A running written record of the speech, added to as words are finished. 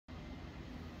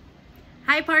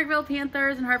Hi, Parkville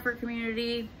Panthers and Hartford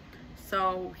community.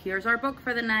 So here's our book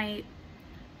for the night.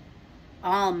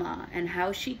 Alma and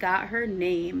How She Got Her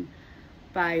Name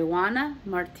by Juana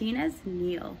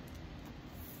Martinez-Neal.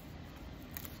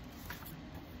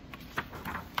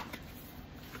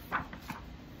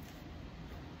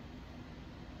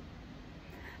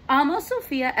 Alma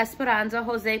Sofia Esperanza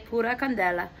Jose Pura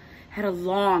Candela had a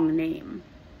long name.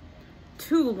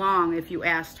 Too long if you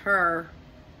asked her.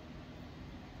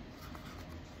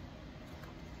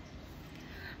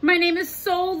 My name is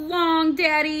so long,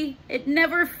 Daddy. It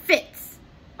never fits,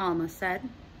 Alma said.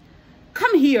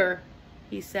 Come here,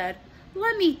 he said.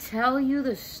 Let me tell you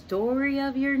the story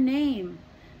of your name.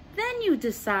 Then you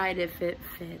decide if it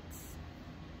fits.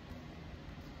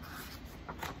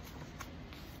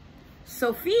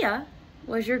 Sophia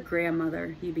was your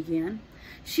grandmother, he began.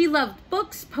 She loved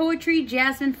books, poetry,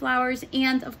 jasmine flowers,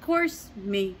 and, of course,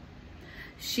 me.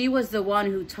 She was the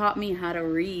one who taught me how to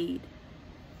read.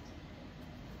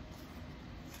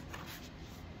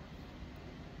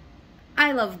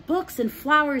 I love books and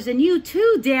flowers, and you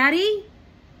too, Daddy.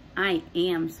 I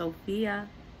am Sophia.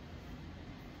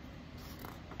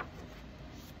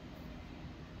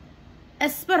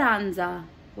 Esperanza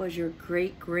was your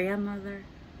great-grandmother,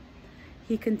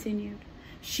 he continued.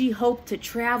 She hoped to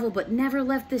travel but never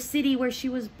left the city where she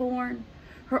was born.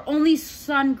 Her only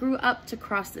son grew up to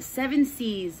cross the 7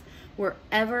 seas.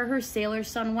 Wherever her sailor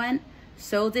son went,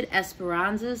 so did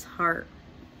Esperanza's heart.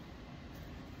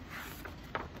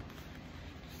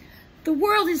 The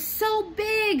world is so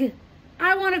big.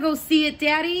 I want to go see it,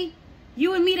 Daddy.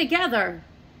 You and me together.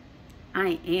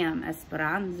 I am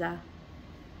Esperanza.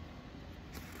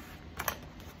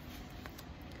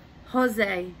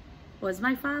 Jose was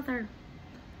my father,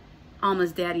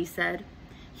 Alma's daddy said.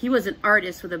 He was an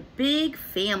artist with a big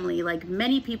family like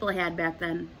many people had back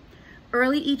then.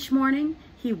 Early each morning,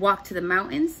 he walked to the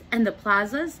mountains and the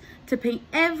plazas to paint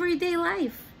everyday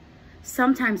life.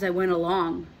 Sometimes I went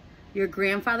along. Your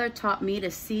grandfather taught me to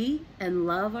see and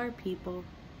love our people.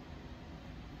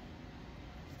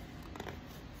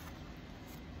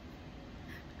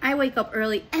 I wake up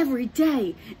early every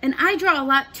day, and I draw a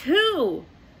lot too.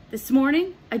 This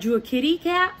morning, I drew a kitty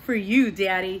cat for you,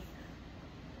 Daddy.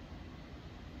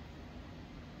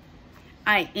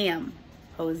 I am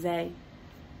Jose.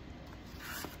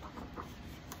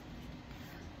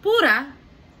 Pura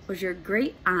was your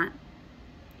great aunt.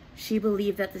 She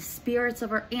believed that the spirits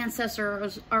of our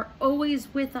ancestors are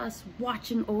always with us,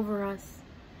 watching over us.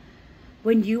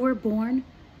 When you were born,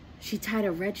 she tied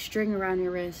a red string around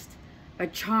your wrist, a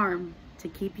charm to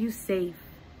keep you safe.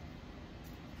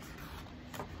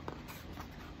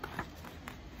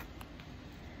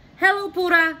 Hello,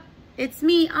 Pura. It's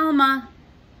me, Alma.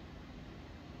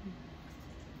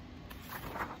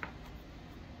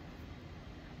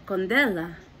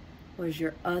 Condela was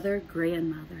your other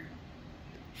grandmother.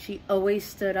 She always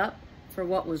stood up for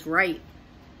what was right.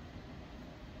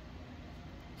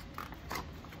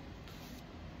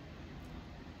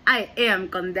 I am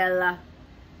Condela.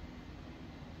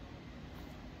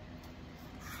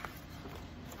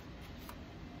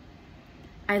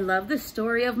 I love the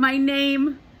story of my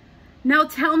name. Now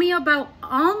tell me about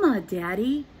Alma,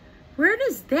 Daddy. Where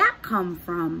does that come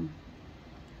from?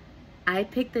 I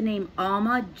picked the name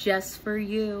Alma just for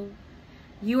you.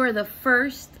 You are the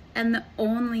first and the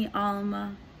only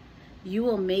Alma. You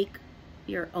will make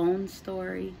your own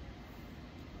story.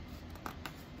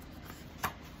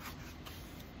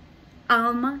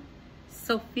 Alma,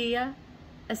 Sofia,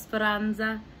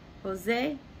 Esperanza,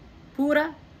 Jose,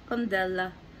 Pura,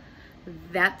 Condela.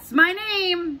 That's my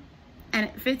name, and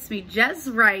it fits me just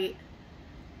right.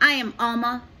 I am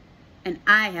Alma, and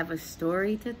I have a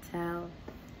story to tell.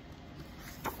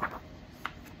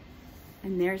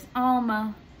 And there's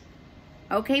Alma.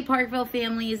 Okay, Parkville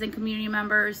families and community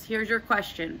members, here's your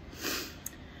question.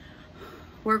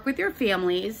 Work with your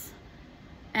families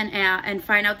and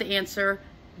find out the answer.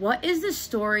 What is the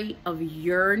story of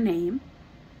your name?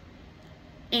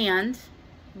 And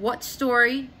what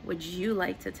story would you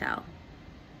like to tell?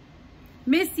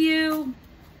 Miss you.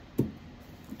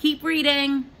 Keep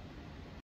reading.